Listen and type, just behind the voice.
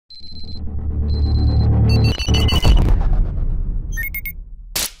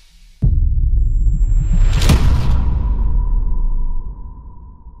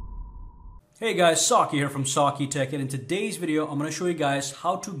Hey guys, Saki here from SAKITECH, and in today's video I'm going to show you guys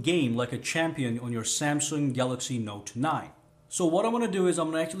how to game like a champion on your Samsung Galaxy Note 9. So what I'm going to do is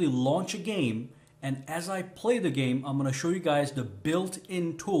I'm going to actually launch a game, and as I play the game I'm going to show you guys the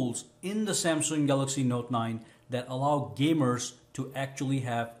built-in tools in the Samsung Galaxy Note 9 that allow gamers to actually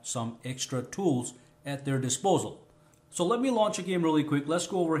have some extra tools at their disposal. So let me launch a game really quick. Let's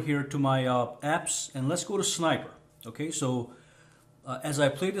go over here to my apps and let's go to Sniper. Okay, so as I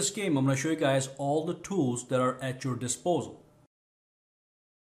play this game, I'm going to show you guys all the tools that are at your disposal.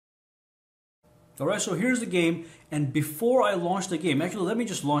 Alright, so here's the game, and before I launch the game, actually let me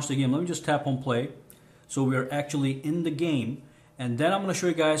just launch the game. Let me just tap on play. So we're actually in the game, and then I'm going to show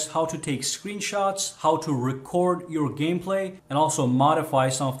you guys how to take screenshots, how to record your gameplay, and also modify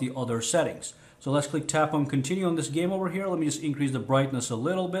some of the other settings. So let's click tap on continue on this game over here. Let me just increase the brightness a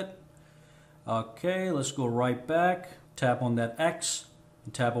little bit. Okay, let's go right back. Tap on that X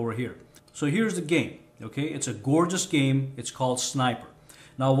and tap over here. So here's the game. Okay, it's a gorgeous game. It's called Sniper.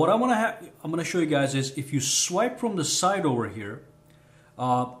 Now what I'm gonna show you guys is if you swipe from the side over here,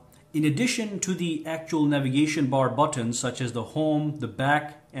 in addition to the actual navigation bar buttons such as the home, the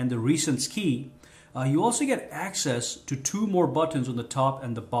back, and the recents key, you also get access to two more buttons on the top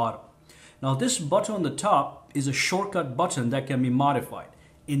and the bottom. Now this button on the top is a shortcut button that can be modified.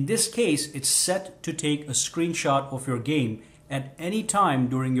 In this case, it's set to take a screenshot of your game at any time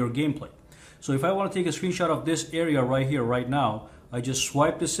during your gameplay. So if I want to take a screenshot of this area right here, right now, I just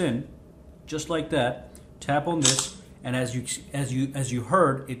swipe this in, just like that, tap on this, and as you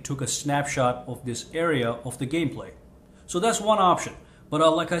heard, it took a snapshot of this area of the gameplay. So that's one option.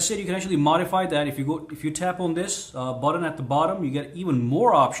 But like I said, you can actually modify that. If you tap on this button at the bottom, you get even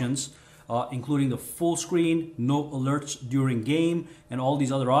more options. Including the full screen, no alerts during game, and all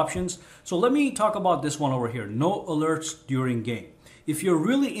these other options. So let me talk about this one over here, no alerts during game. If you're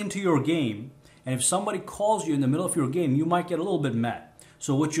really into your game, and if somebody calls you in the middle of your game, you might get a little bit mad.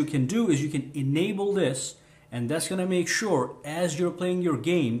 So what you can do is you can enable this, and that's going to make sure as you're playing your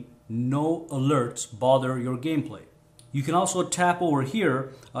game, no alerts bother your gameplay. You can also tap over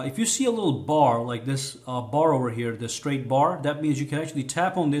here. If you see a little bar like this bar over here, the straight bar, that means you can actually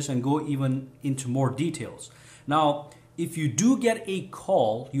tap on this and go even into more details. Now, if you do get a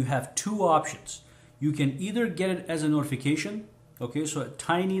call, you have two options. You can either get it as a notification, okay, so a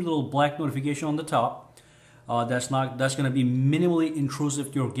tiny little black notification on the top. That's going to be minimally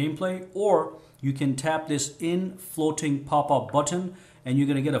intrusive to your gameplay, or you can tap this in floating pop-up button, and you're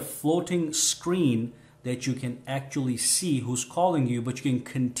going to get a floating screen that you can actually see who's calling you, but you can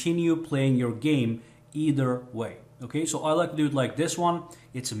continue playing your game either way. Okay, so I like to do it like this one.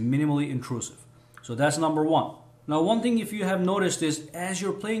 It's minimally intrusive. So that's number one. Now one thing if you have noticed is as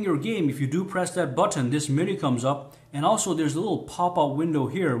you're playing your game, if you do press that button, this menu comes up, and also there's a little pop-up window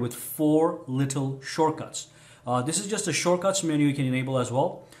here with 4 little shortcuts. This is just a shortcuts menu you can enable as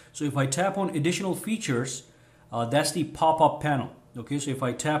well. So if I tap on additional features, that's the pop-up panel. Okay, so if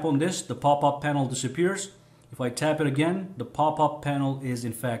I tap on this, the pop-up panel disappears. If I tap it again, the pop-up panel is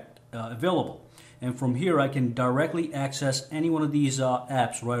in fact available. And from here, I can directly access any one of these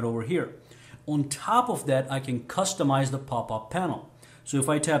apps right over here. On top of that, I can customize the pop-up panel. So if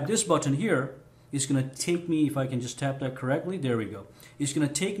I tap this button here, it's going to take me, if I can just tap that correctly, there we go. It's going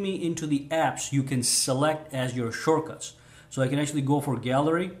to take me into the apps you can select as your shortcuts. So I can actually go for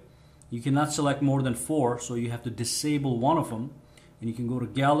gallery. You cannot select more than 4, so you have to disable one of them. And you can go to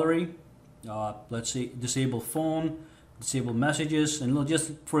gallery, let's say disable phone, disable messages, and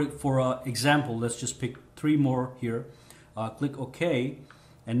just for example, let's just pick 3 more here. Click OK,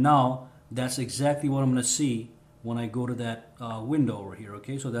 and now that's exactly what I'm going to see when I go to that window over here.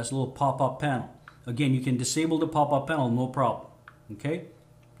 Okay, so that's a little pop-up panel. Again, you can disable the pop-up panel, no problem. Okay.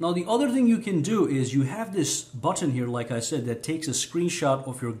 Now the other thing you can do is you have this button here, like I said, that takes a screenshot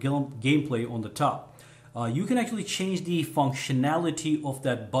of your gameplay on the top. You can actually change the functionality of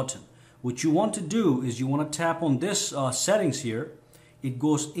that button. What you want to do is you want to tap on this settings here. It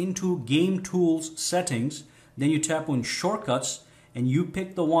goes into Game Tools Settings. Then you tap on Shortcuts and you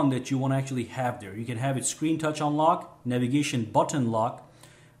pick the one that you want to actually have there. You can have it Screen Touch Unlock, Navigation Button Lock,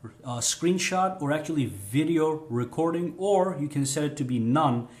 Screenshot, or actually Video Recording, or you can set it to be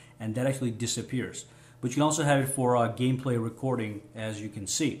None and that actually disappears. But you can also have it for gameplay recording, as you can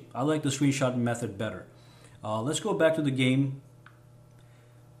see. I like the screenshot method better. Let's go back to the game.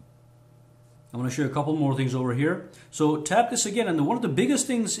 I'm going to show you a couple more things over here. So tap this again, and one of the biggest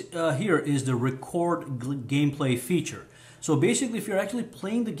things here is the record gameplay feature. So basically, if you're actually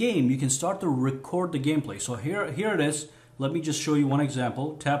playing the game, you can start to record the gameplay. So here it is. Let me just show you one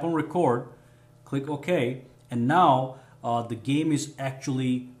example. Tap on record, click OK, and now the game is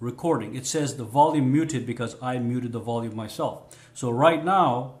actually recording. It says the volume muted because I muted the volume myself. So right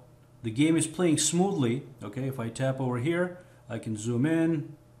now, the game is playing smoothly. Okay, if I tap over here, I can zoom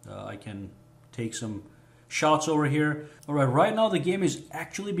in. I can take some shots over here. All right, right now the game is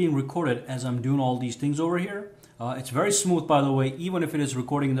actually being recorded as I'm doing all these things over here. It's very smooth, by the way, even if it is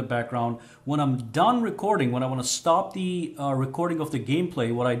recording in the background. When I'm done recording, when I want to stop the recording of the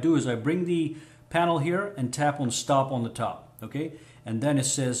gameplay, what I do is I bring the panel here and tap on stop on the top, okay? And then it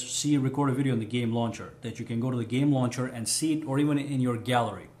says see recorded video in the game launcher, that you can go to the game launcher and see it, or even in your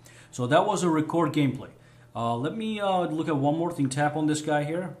gallery. So that was a record gameplay. Let me look at one more thing. Tap on this guy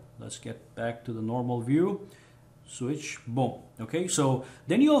here. Let's get back to the normal view. Switch, boom. Okay, so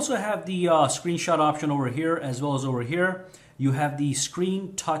then you also have the screenshot option over here, as well as over here. You have the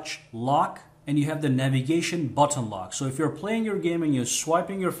screen touch lock, and you have the navigation button lock. So if you're playing your game and you're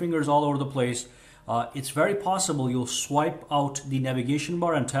swiping your fingers all over the place, it's very possible you'll swipe out the navigation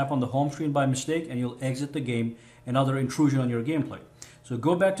bar and tap on the home screen by mistake, and you'll exit the game, another intrusion on your gameplay. So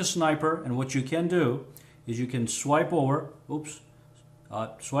go back to Sniper, and what you can do is you can swipe over,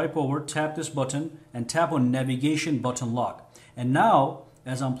 swipe over, tap this button, and tap on navigation button lock. And now,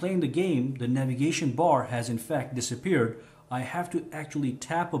 as I'm playing the game, the navigation bar has in fact disappeared. I have to actually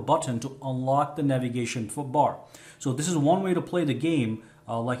tap a button to unlock the navigation bar. So this is one way to play the game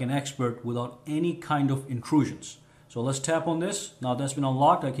like an expert without any kind of intrusions. So let's tap on this. Now that's been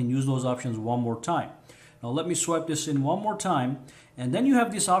unlocked. I can use those options one more time. Now let me swipe this in one more time. And then you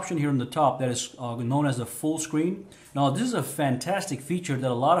have this option here on the top that is known as the full screen. Now this is a fantastic feature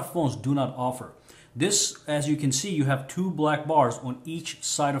that a lot of phones do not offer. This, as you can see, you have two black bars on each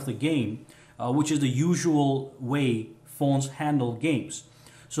side of the game, which is the usual way phones handle games.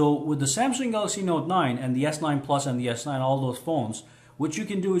 So with the Samsung Galaxy Note 9 and the S9 Plus and the S9, all those phones, what you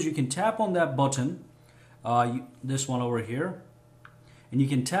can do is you can tap on that button, this one over here, and you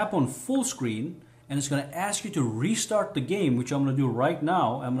can tap on full screen, and it's going to ask you to restart the game, which I'm going to do right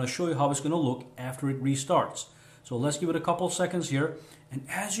now. I'm going to show you how it's going to look after it restarts. So let's give it a couple seconds here, and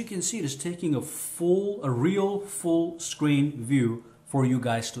as you can see, it is taking a real full screen view for you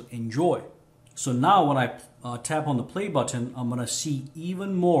guys to enjoy. So now when I tap on the play button, I'm going to see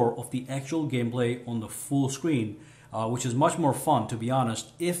even more of the actual gameplay on the full screen, which is much more fun, to be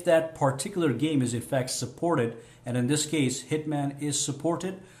honest, if that particular game is in fact supported. And in this case, Hitman is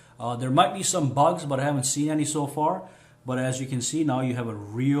supported. There might be some bugs, but I haven't seen any so far. But as you can see, now you have a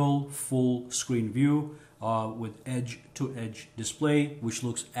real full screen view with edge-to-edge display, which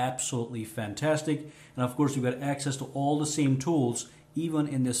looks absolutely fantastic. And of course, you've got access to all the same tools, even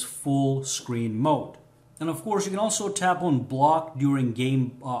in this full screen mode. And of course, you can also tap on block during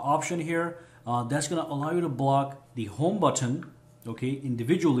game option here. That's going to allow you to block the home button, okay,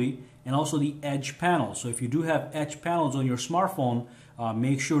 individually, and also the edge panel. So if you do have edge panels on your smartphone,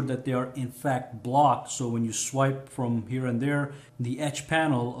 make sure that they are in fact blocked, so when you swipe from here and there, the edge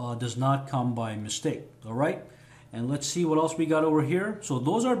panel does not come by mistake. All right, and let's see what else we got over here. So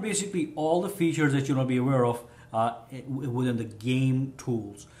those are basically all the features that you want to be aware of within the game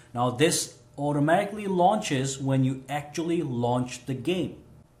tools. Now this automatically launches when you actually launch the game.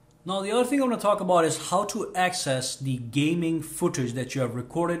 Now the other thing I want to talk about is how to access the gaming footage that you have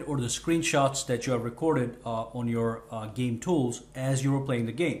recorded, or the screenshots that you have recorded on your game tools as you were playing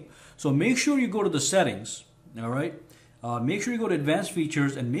the game. So make sure you go to the settings, all right? Make sure you go to advanced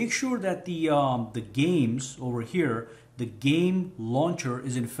features, and make sure that the games over here, the game launcher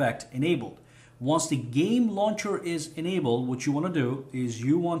is in fact enabled. Once the game launcher is enabled, what you want to do is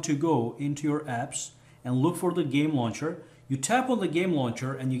you want to go into your apps and look for the game launcher. You tap on the game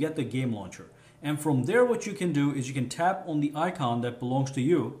launcher and you get the game launcher. And from there, what you can do is you can tap on the icon that belongs to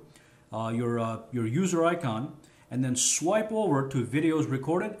you, your user icon, and then swipe over to videos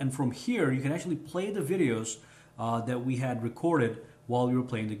recorded. And from here, you can actually play the videos that we had recorded while we were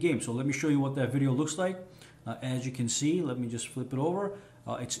playing the game. So let me show you what that video looks like. As you can see, let me just flip it over.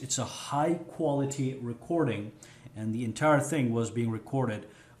 It's a high quality recording, and the entire thing was being recorded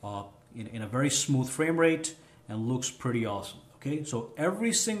in a very smooth frame rate, and looks pretty awesome. Okay, so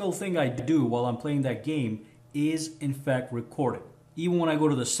every single thing I do while I'm playing that game is in fact recorded. Even when I go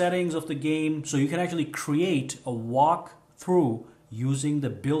to the settings of the game, so you can actually create a walkthrough using the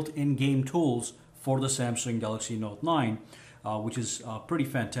built-in game tools for the Samsung Galaxy Note 9, which is pretty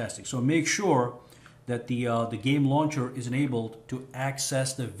fantastic. So make sure that the game launcher is enabled to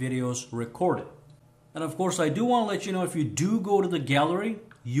access the videos recorded. And of course, I do want to let you know, if you do go to the gallery,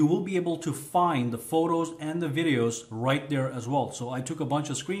 you will be able to find the photos and the videos right there as well. So I took a bunch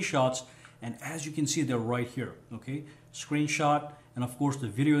of screenshots And as you can see, they're right here, okay? Screenshot, and of course the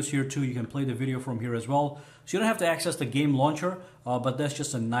video is here too. You can play the video from here as well. So you don't have to access the game launcher, but that's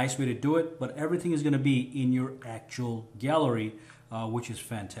just a nice way to do it. But everything is gonna be in your actual gallery, which is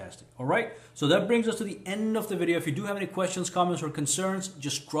fantastic. All right, so that brings us to the end of the video. If you do have any questions, comments, or concerns,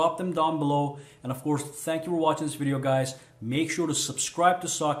 just drop them down below. And of course, thank you for watching this video, guys. Make sure to subscribe to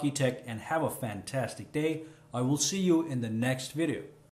SAKITECH and have a fantastic day. I will see you in the next video.